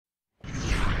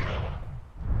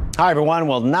Hi, everyone.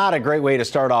 Well, not a great way to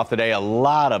start off the day. A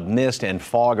lot of mist and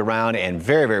fog around and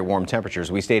very, very warm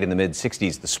temperatures. We stayed in the mid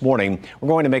 60s this morning. We're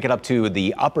going to make it up to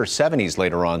the upper 70s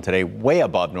later on today, way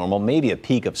above normal, maybe a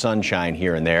peak of sunshine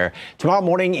here and there. Tomorrow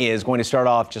morning is going to start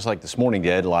off just like this morning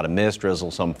did. A lot of mist, drizzle,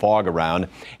 some fog around.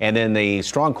 And then the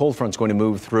strong cold front is going to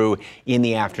move through in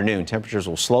the afternoon. Temperatures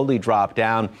will slowly drop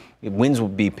down. Winds will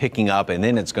be picking up, and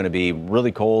then it's going to be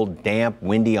really cold, damp,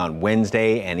 windy on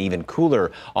Wednesday, and even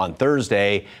cooler on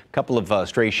Thursday. A couple of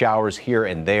stray showers here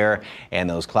and there, and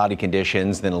those cloudy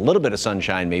conditions. Then a little bit of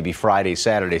sunshine maybe Friday,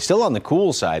 Saturday. Still on the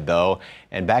cool side, though,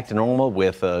 and back to normal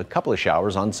with a couple of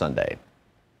showers on Sunday.